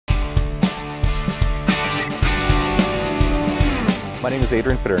My name is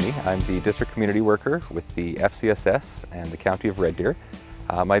Adrian Paderni. I'm the District Community Worker with the FCSS and the County of Red Deer.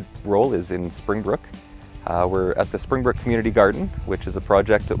 My role is in Springbrook. We're at the Springbrook Community Garden, which is a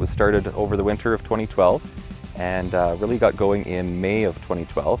project that was started over the winter of 2012 and really got going in May of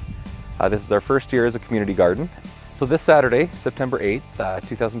 2012. This is our first year as a community garden. So this Saturday, September 8th,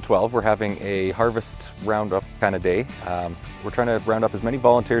 2012, we're having a harvest roundup kind of day. We're trying to round up as many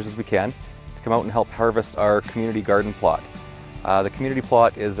volunteers as we can to come out and help harvest our community garden plot. The community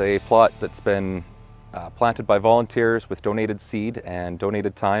plot is a plot that's been planted by volunteers with donated seed and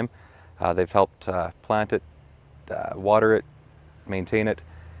donated time. They've helped plant it, water it, maintain it,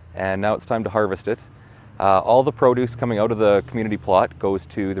 and now it's time to harvest it. All the produce coming out of the community plot goes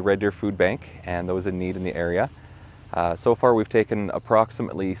to the Red Deer Food Bank and those in need in the area. So far we've taken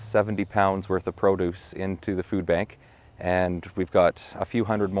approximately 70 pounds worth of produce into the food bank, and we've got a few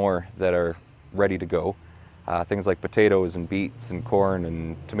hundred more that are ready to go. Things like potatoes and beets and corn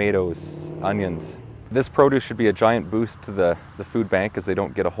and tomatoes, onions. This produce should be a giant boost to the food bank, as they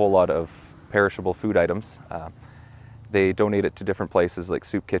don't get a whole lot of perishable food items. They donate it to different places like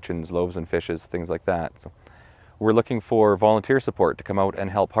soup kitchens, loaves and fishes, things like that. So we're looking for volunteer support to come out and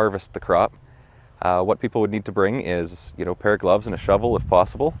help harvest the crop. What people would need to bring is, a pair of gloves and a shovel if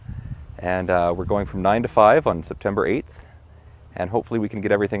possible. And we're going from 9 to 5 on September 8th. And hopefully we can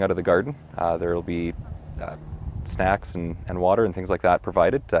get everything out of the garden. There will be snacks and water and things like that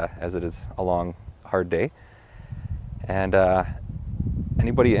provided, as it is a long, hard day. And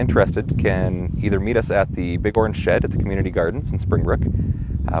anybody interested can either meet us at the Big Orange Shed at the Community Gardens in Springbrook,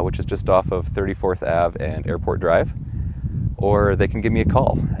 which is just off of 34th Ave and Airport Drive, or they can give me a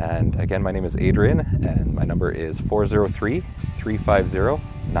call. And again, my name is Adrian, and my number is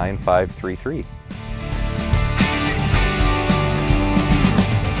 403-350-9533.